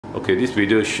Okay, this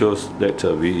video shows that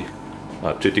we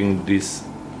are treating this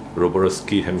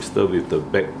roborovski hamster with the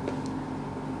back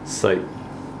side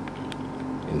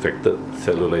infected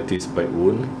cellulitis bite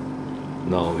wound.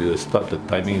 Now we will start the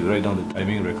timing, write down the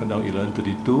timing, record down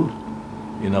 11:32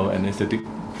 in our anesthetic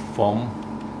form.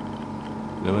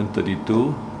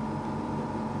 11:32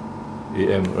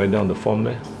 AM, write down the form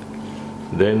there.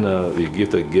 Then we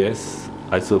give the gas,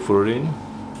 isoflurane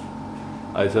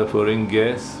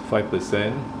gas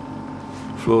 5%,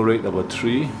 flow rate about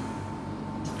 3,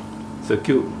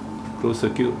 circuit, closed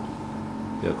circuit,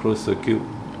 yeah, closed circuit.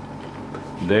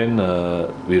 Then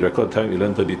we record time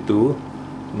 11:32,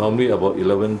 normally about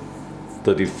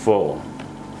 11:34.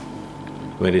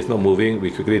 When it's not moving, we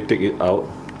quickly take it out,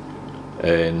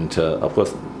 and of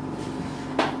course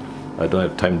I don't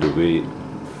have time to weigh it,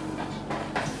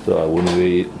 so I won't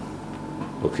weigh it.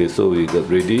 Okay, so we got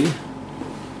ready.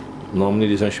 Normally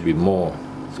this one should be more,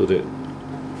 so that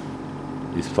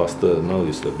it's faster. Now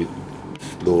it's a bit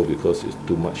slow because it's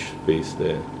too much space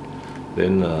there.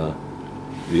 Then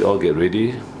we all get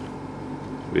ready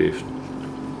with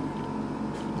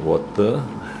water,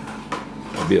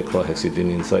 a bit of chlorhexidine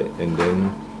inside, and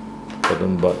then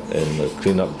cotton bud, and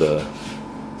clean up the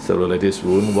cellulitis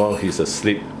wound while he's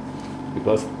asleep,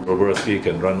 because roborovski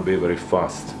can run away very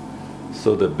fast.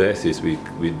 So the best is we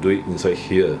do it inside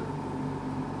here,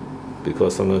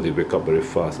 because sometimes they wake up very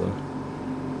fast.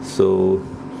 So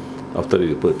after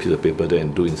you put a piece of paper there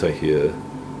and do inside here,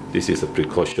 this is a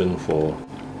precaution for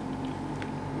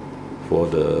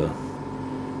the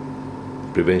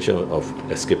prevention of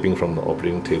escaping from the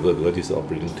operating table, because this is the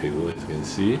operating table, as you can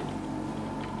see,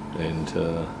 and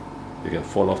you can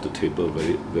fall off the table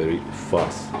very, very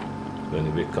fast when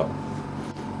you wake up.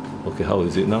 Okay, how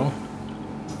is it now?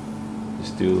 It's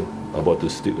still about to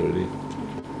sleep already.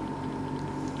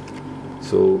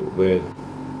 So wear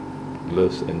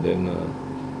gloves, and then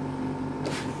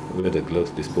wear the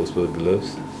gloves, disposable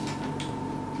gloves,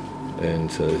 and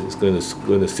it's going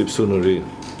to sleep soon already.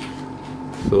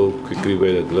 So quickly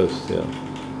wear the gloves. Yeah.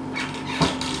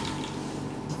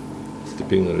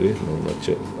 Sleeping already? No, not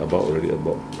yet. About already.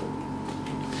 About.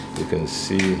 You can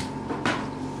see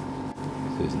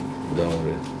it's down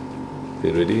already.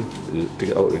 Okay, ready? Take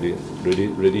it out already.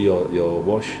 Ready your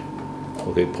wash.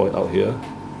 Okay, point out here.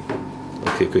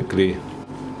 Okay, quickly.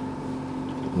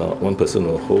 Now one person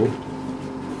will hold.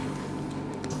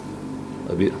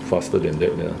 A bit faster than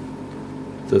that, yeah.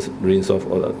 Just rinse off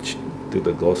all that. Take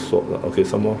the gauze swab. Okay,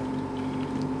 some more.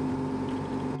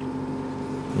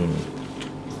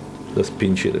 Just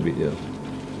pinch it a bit, yeah.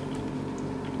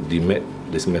 Demat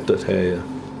this matted hair, yeah.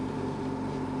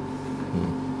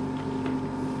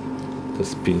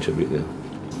 Just pinch a bit, yeah.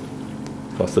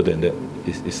 Faster than that.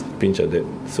 It's pinch at that,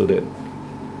 so that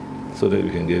we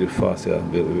can get it fast, yeah.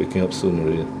 We're waking up soon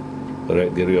already.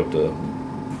 Alright, get rid of the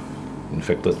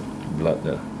infected blood,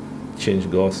 yeah. Change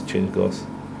gauze.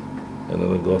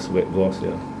 Another gauze, wet gauze,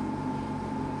 yeah.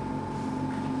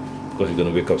 Because you're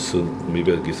gonna wake up soon.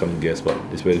 Maybe I'll give some gas, but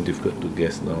it's very difficult to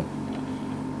gas now.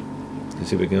 Is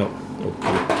he waking up?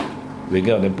 Okay.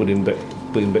 Waking up, then put him back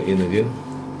in again.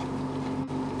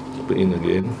 Put in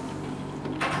again.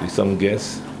 With some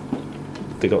gas.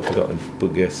 Take out and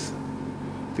put gas.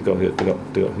 Take out here.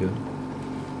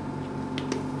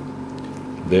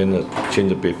 Then change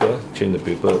the paper,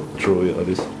 throw away all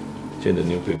this, change the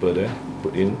new paper there,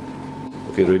 put in.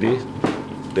 Okay, ready?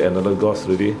 Take another gauze,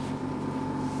 ready?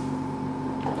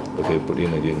 Okay, put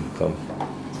in again, come.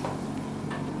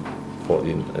 Pour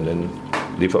in, and then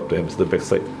lift up the hamster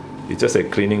backside. It's just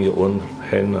like cleaning your own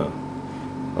hand.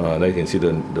 Now you can see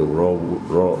the raw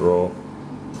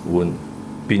wound.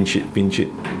 Pinch it. Pinch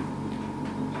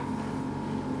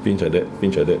like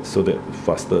that, so that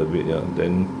faster a bit, yeah.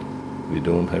 Then we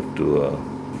don't have to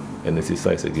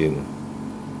anesthetize again.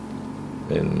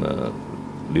 And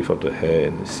lift up the hair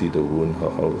and see the wound.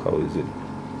 How is it?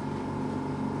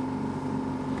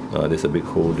 There's a big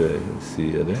hole there. You can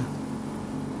see there.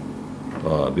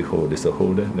 Big hole. There's a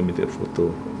hole there. Let me take a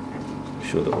photo.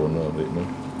 Show the owner of it. No?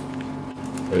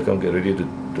 You can get ready to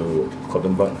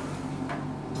cotton bud.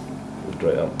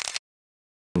 Dry up.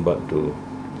 Cotton bud to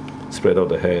spread out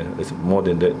the hair. It's more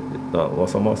than that.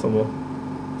 Some more.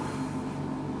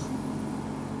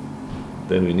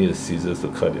 Then we need the scissors to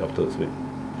cut it afterwards.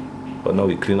 But now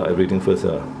we clean up everything first.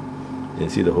 You can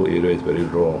see the whole area is very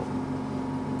raw.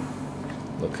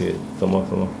 Okay, some more.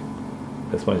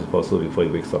 As much as possible before he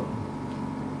wakes up.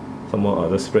 Some more,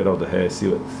 just spread out the hair,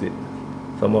 see.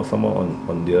 Some more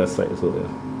on the other side as well. Yeah.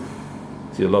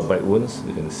 See a lot of bite wounds,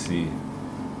 you can see.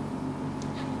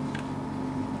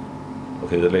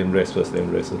 Okay, let him rest first, Okay,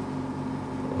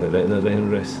 let him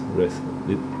rest.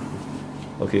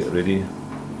 Okay, ready.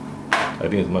 I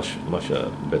think it's much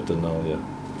better now. Yeah.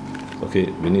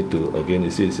 Okay, we need to again.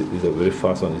 You see, it's a very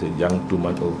fast one. It's a young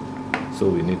 2-month-old, so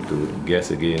we need to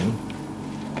gas again.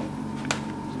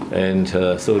 And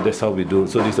so that's how we do.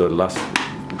 So this is the last.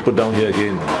 Put down here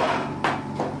again.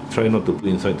 Try not to put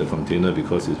inside the container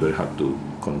because it's very hard to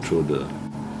control the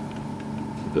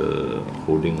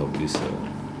holding of this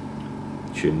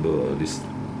chamber or this.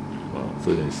 So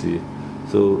you can see.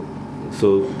 So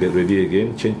get ready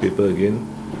again. Change paper again.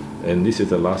 And this is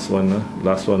the last one.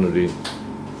 Last one already.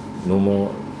 No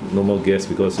more gas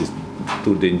because it's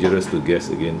too dangerous to gas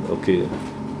again. Okay,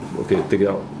 take it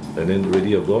out and then ready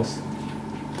your gauze.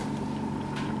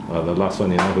 The last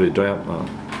one, already dry up.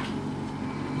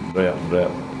 Dry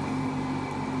up.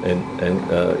 And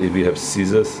if we have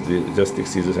scissors, we just take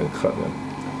scissors and cut.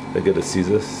 I get the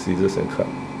scissors and cut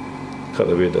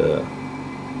away the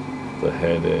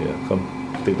hair there. Come,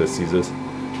 take the scissors.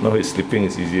 Now it's slipping.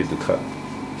 It's easier to cut.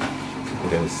 You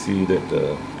can see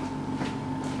that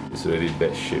it's really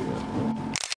bad shape.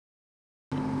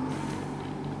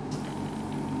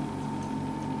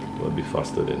 It will be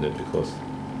faster than that because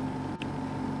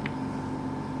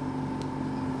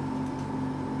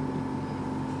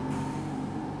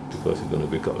it's going to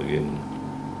wake up again.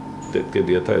 Get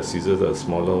the other type of scissors, a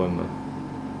smaller one.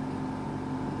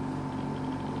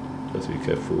 Just be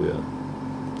careful, yeah.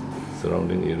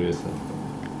 Surrounding areas.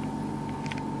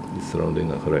 The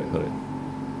surrounding, correct.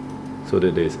 So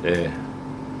that there is air,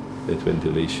 there's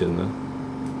ventilation.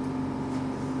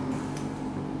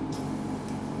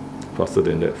 Faster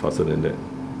than that.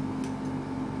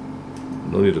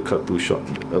 No need to cut too short,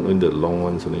 only the long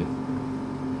ones only.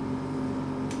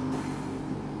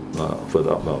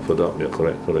 Further up now, yeah,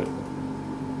 correct. Further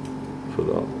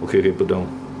up. Okay, put down.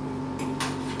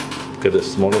 Get the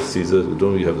smallest scissors. We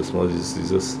don't really have the smallest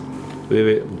scissors.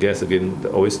 Wait, gas again.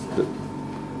 Always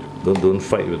don't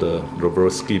fight with the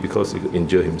roborovski because you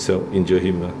injure him.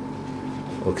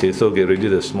 Okay, so get ready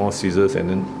the small scissors and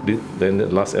then the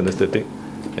last anesthetic,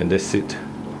 and that's it.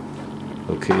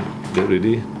 Okay, get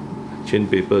ready. Chain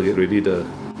paper. Get ready the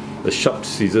sharp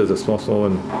scissors, the small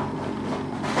one.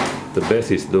 The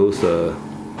best is those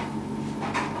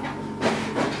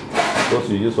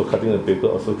you use for cutting the paper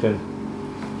also can.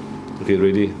 Okay,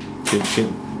 ready.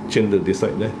 Chain this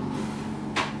side there.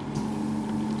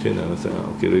 Chain the other side.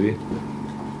 Okay, ready.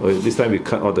 Okay, this time we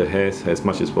cut all the hairs as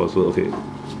much as possible. Okay,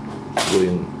 go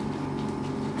in.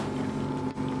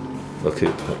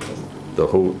 Okay, the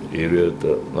whole area.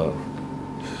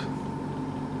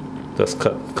 Just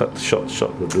cut short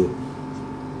will do.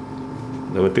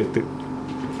 Never take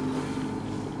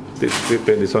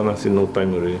this one. I see no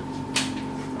time already.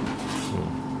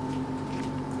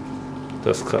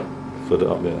 Just cut further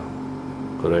up there.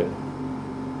 Correct.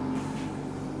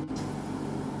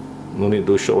 No need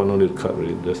those short ones. No need to cut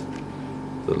really. Just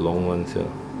the long ones here.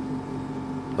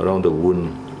 Around the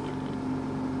wound.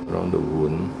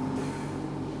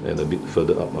 And a bit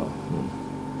further up.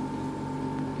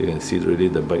 You can see really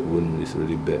the bite wound is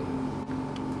really bad.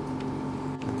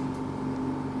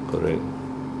 Correct.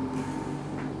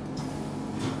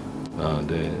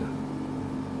 There.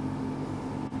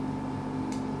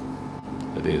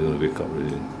 I think it's going to wake up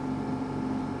really.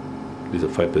 This is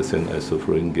a 5%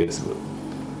 isoflurane gas, but you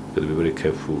have to be very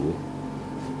careful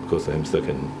because the hamster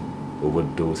can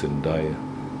overdose and die.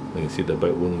 You can see the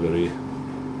bite wound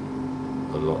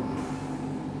a lot.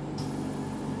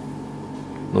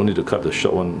 No need to cut the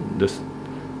short one, just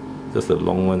the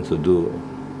long ones will do.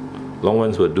 The long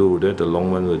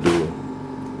one will do.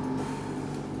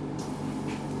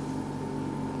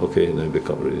 Okay, then wake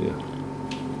up already.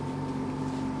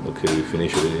 Okay, we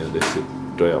finish already. That's it.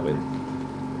 Dry up.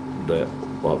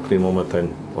 Clean one more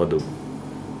time. All the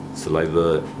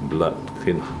saliva, blood,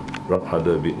 clean, rub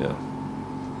harder a bit.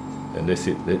 And that's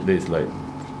it. That is like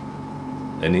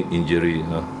any injury.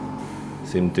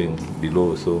 Same thing.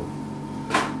 Below also.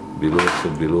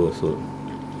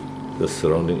 The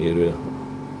surrounding area.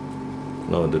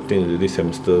 Now the thing is, this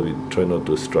hamster, we try not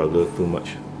to struggle too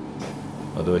much.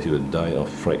 Otherwise, he will die of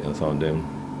fright and some of them.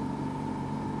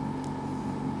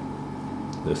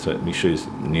 That's right. Make sure it's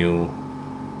new,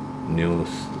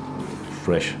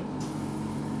 fresh,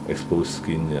 exposed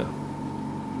skin. Yeah.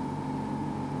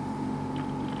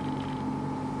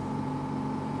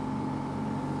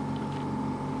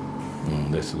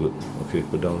 That's good. Okay,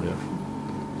 put down there.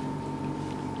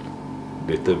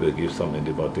 Later we'll give some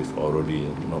antibiotics orally,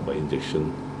 not by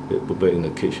injection. We'll put back in the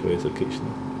cage. Where is the cage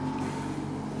now?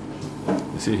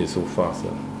 You see, he's so fast.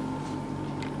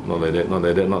 Not like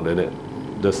that.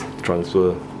 Just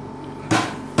transfer.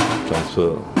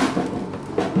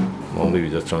 Normally we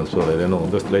just transfer like that. No,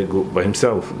 just let it go by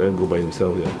himself. Let it go by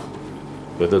himself, yeah.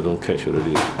 Better don't catch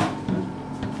already.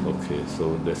 Okay,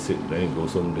 so that's it. Then it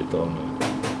goes on later on.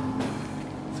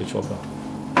 Switch off.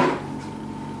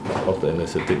 Off the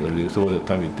anesthetic already. So the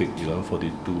time you take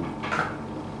 11:42.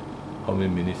 How many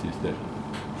minutes is that?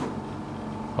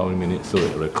 How many minutes? So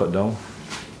record down.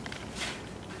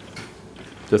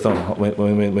 Just now,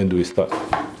 when do we start?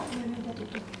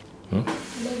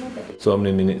 11:32. So how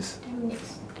many minutes? 10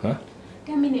 minutes. Huh?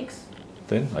 10 minutes.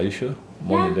 10? Are you sure?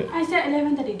 More than that? I said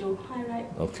 11:32. All right.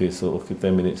 Okay, so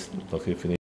 10 minutes. Okay, finish.